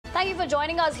Thank you for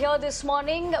joining us here this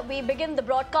morning. We begin the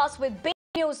broadcast with big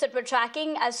news that we're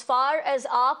tracking as far as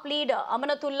AAP leader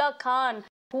Amanatullah Khan,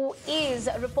 who is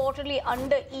reportedly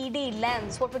under ED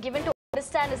lens. What we're given to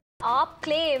understand is AAP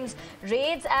claims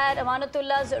raids at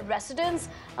Amanatullah's residence.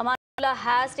 Amanatullah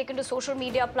has taken to social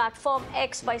media platform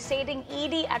X by stating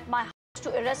ED at my house to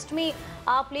arrest me.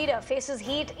 AAP leader faces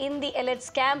heat in the alleged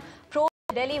scam pro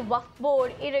Delhi Waqf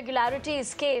Board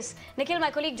irregularities case. Nikhil,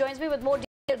 my colleague, joins me with more details.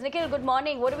 Nikhil, good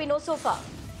morning. What do we know so far?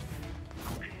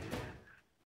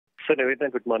 So,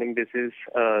 Nivedna, good morning. This is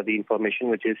the information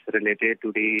which is related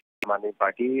to the Aadmi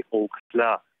party,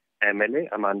 AAP MLA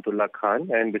Amanatullah Khan.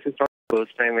 And this is not the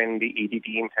first time when the ED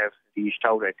team have reached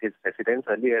out at his residence.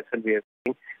 Earlier as well, we have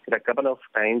seen that a couple of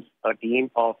times a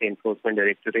team of Enforcement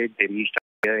Directorate, they reached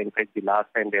out here. In fact, the last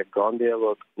time they had gone there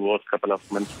was a couple of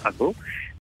months ago.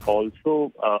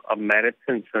 Also, a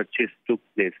marathon searches took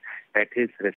place at his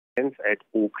residence at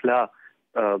Okhla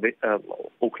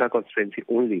constituency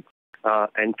only.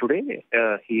 And today,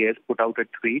 he has put out a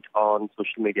tweet on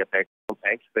social media platform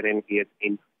X, wherein he has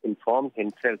informed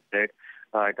himself that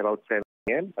at about 7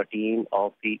 a.m., a team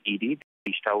of the ED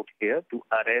reached out here to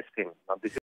arrest him. Now,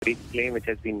 this is a big claim which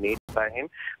has been made by him,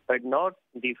 but not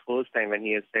the first time when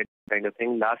he has said kind of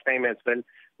thing. Last time as well,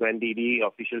 when the ED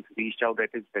officials reached out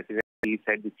at his residence, he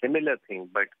said the similar thing,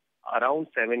 but around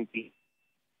 7 p.m.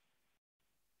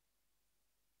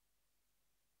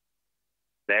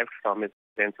 left from his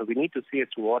residence. So we need to see as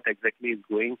to what exactly is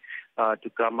going to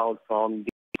come out from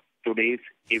today's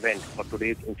event or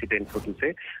today's incident, so to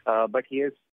say. But he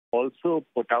has also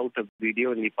put out a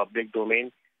video in the public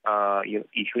domain,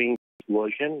 issuing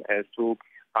version as to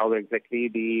how exactly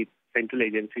the central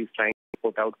agency is trying to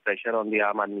put out pressure on the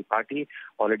Aadmi party.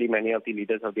 Already many of the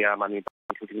leaders of the Aadmi party,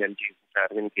 including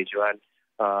MLA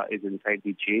Amanatullah, is inside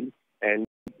the jail. And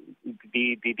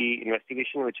the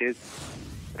investigation which is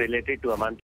related to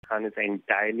Amanatullah Khan is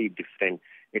entirely different.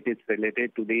 It is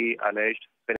related to the alleged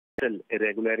financial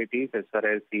irregularities as far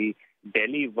as the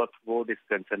Delhi Waqf Board is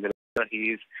concerned.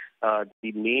 He is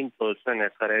the main person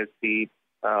as far as the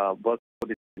Waqf Board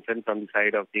is concerned from the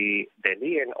side of the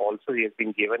Delhi, and also he has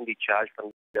been given the charge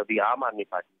from the Aadmi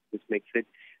party, which makes it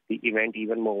the event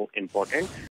even more important.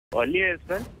 Earlier as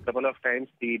well, a couple of times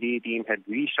the ED team had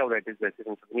reached out at his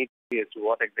residence. We need to see as to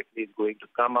what exactly is going to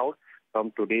come out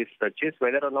from today's searches.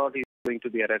 Whether or not he is going to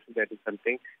be arrested, that is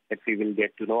something that we will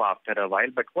get to know after a while.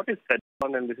 But what is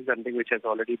confirmed, and this is something which has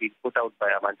already been put out by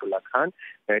Amanatullah Khan,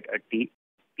 that a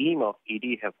team of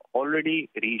ED have already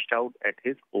reached out at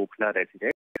his Okhla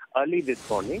residence early this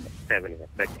morning, 7 a.m.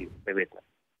 Back to you, Nivedna.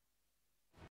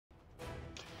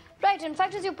 Right. In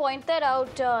fact, as you point that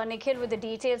out, Nikhil, with the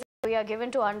details we are given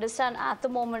to understand at the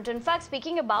moment. In fact,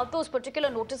 speaking about those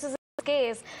particular notices in this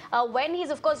case, when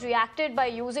he's, of course, reacted by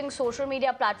using social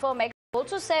media platform X,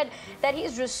 also said that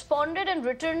he's responded and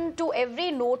written to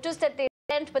every notice that they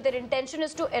sent, but their intention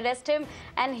is to arrest him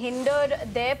and hinder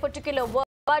their particular work.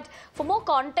 But for more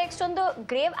context on the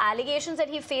grave allegations that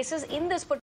he faces in this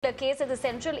particular case that the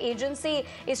central agency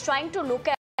is trying to look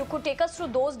at, you could take us through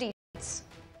those details.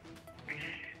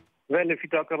 Well, if you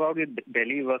talk about the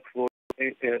Delhi Waqf Board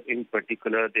in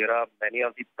particular, there are many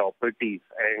of the properties,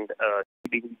 and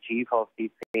being the chief of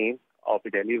the same of the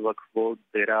Delhi Waqf Board,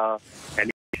 there are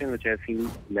allegations which have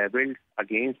been leveled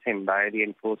against him by the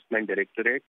Enforcement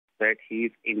Directorate that he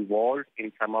is involved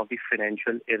in some of the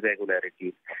financial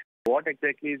irregularities. What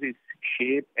exactly is its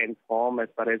shape and form as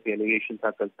far as the allegations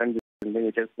are concerned, is something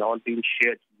which has not been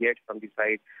shared yet from the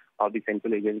side of the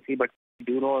central agency. But we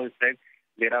do know is that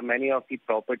there are many of the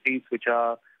properties which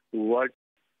are worth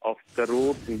of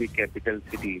crores in the capital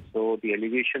city. So the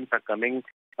allegations are coming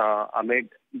amid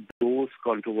those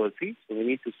controversies. So we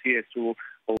need to see as to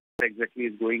what exactly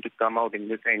is going to come out in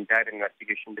this entire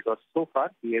investigation, because so far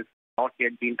he has not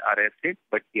yet been arrested,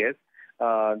 but yes,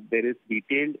 there is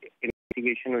detailed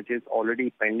investigation which is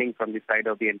already pending from the side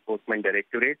of the Enforcement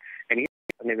Directorate. And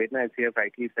Nivedna, as you have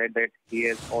rightly said, that he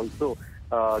has also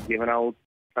given out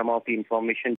some of the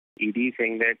information to ED,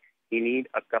 saying that he needs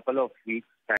a couple of weeks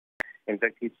time. In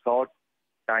fact, he sought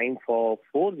time for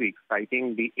 4 weeks,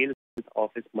 citing the ill health of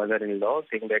his mother-in-law,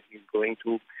 saying that he's going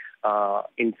to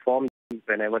inform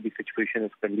whenever the situation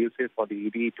is conducive for the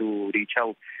ED to reach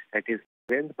out at his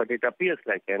event. But it appears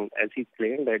like, and as he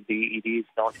claimed, that the ED is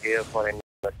not here for an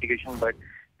investigation, but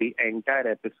the entire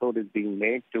episode is being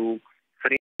made to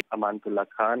frame Amanatullah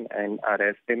Khan and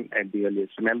arrest him at the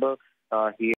earliest. Remember,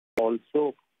 he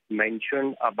also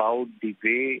mentioned about the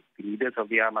way the leaders of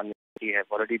the Aadmi party have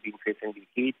already been facing the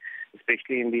heat,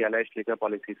 especially in the alleged liquor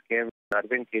policy scam,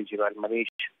 Arvind Kejriwal, Manish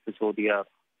Sisodia,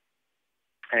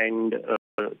 and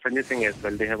Sanjay Singh as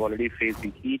well. They have already faced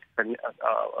the heat.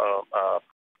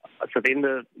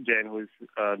 Satendra Jain, who is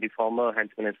the former health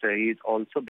minister, he is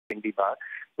also in the bar.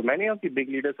 So many of the big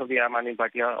leaders of the Aadmi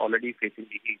party are already facing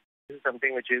the heat. This is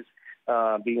something which is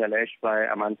being alleged by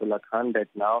Amanatullah Khan, that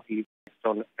now he is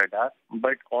on radar.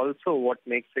 But also what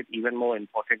makes it even more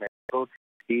important,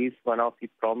 he is one of the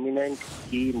prominent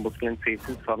key Muslim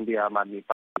faces from the Aadmi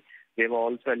party. There were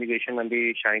also allegations when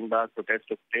the Shaheen Bagh protest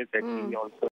took place that he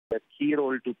also had a key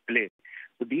role to play.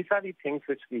 So these are the things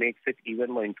which makes it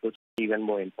even more interesting, even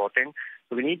more important.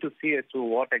 So we need to see as to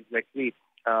what exactly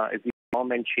is the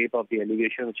form and shape of the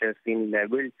allegation which has been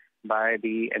leveled by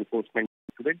the Enforcement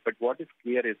Directorate. But what is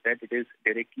clear is that it is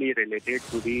directly related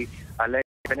to the alleged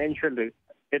financial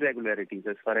irregularities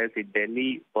as far as the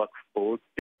Delhi Waqf Board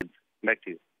is. Back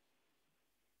to you.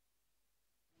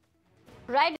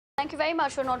 Right. Thank you very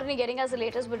much for not only getting us the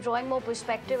latest, but drawing more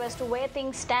perspective as to where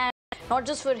things stand, not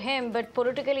just for him, but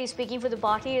politically speaking for the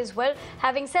party as well.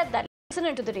 Having said that, listen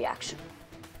into the reaction.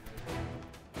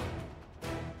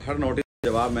 Her notice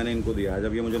जवाब मैंने इनको दिया है।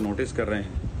 जब ये मुझे notice कर रहे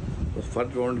हैं तो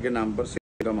फर्स्ट वारंट के नाम पर से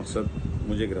का मकसद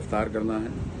मुझे गिरफ्तार करना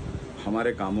है,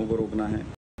 हमारे कामों को रोकना है।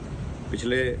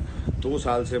 पिछले 2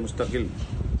 साल से मुस्तकिल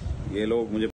ये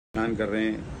लोग मुझे परेशान कर रहे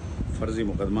हैं, फर्जी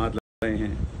मुकदमात लगा रहे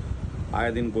हैं,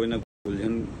 आए दिन कोई ना कोई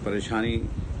उलझन परेशानी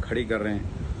खड़ी कर रहे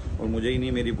हैं और मुझे ही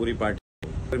नहीं, मेरी पूरी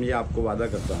पार्टी। मैं आपको वादा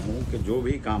करता हूँ कि जो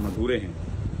भी काम अधूरे हैं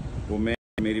वो मैं,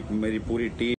 मेरी पूरी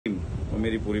टीम और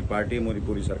मेरी पूरी पार्टी, मेरी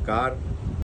पूरी सरकार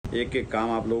एक एक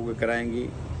काम आप लोगों को कराएंगी।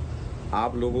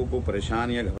 आप लोगों को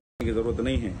परेशान या घबराने की ज़रूरत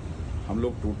नहीं है। हम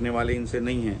लोग टूटने वाले इनसे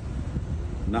नहीं हैं,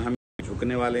 ना हम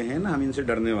झुकने वाले हैं, ना हम इनसे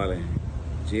डरने वाले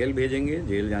हैं। जेल भेजेंगे,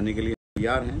 जेल जाने के लिए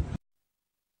तैयार हैं।